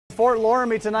Fort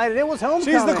Loramie tonight, and it was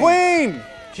homecoming. She's the queen.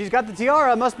 She's got the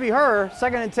tiara, must be her.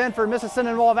 2nd and 10 for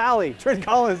Mississinawa Valley. Trent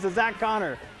Collins to Zach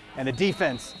Connor. And the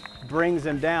defense brings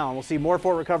him down. We'll see more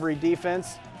Fort Recovery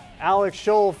defense. Alex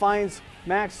Scholl finds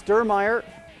Max Sturmeyer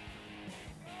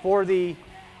for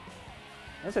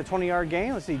that's a 20-yard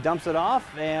gain. Let's see, dumps it off,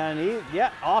 and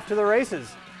off to the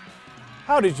races.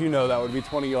 How did you know that would be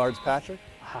 20 yards, Patrick?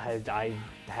 I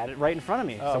had it right in front of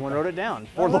me. Oh, Someone okay. wrote it down.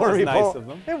 Well, that was nice of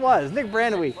them. It was. Nick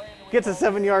Brandewee gets a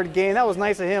 7-yard gain. That was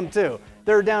nice of him, too.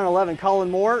 3rd down and 11.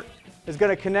 Colin Moore is going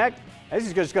to connect.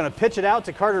 He's just going to pitch it out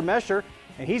to Carter Mesher,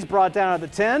 and he's brought down at the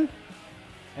 10.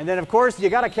 And then, of course, you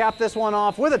got to cap this one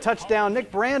off with a touchdown.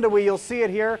 Nick Brandewee, you'll see it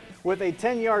here with a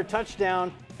 10-yard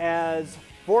touchdown as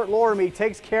Fort Loramie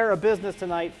takes care of business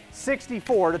tonight,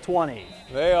 64-20.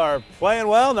 They are playing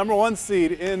well, #1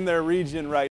 seed in their region right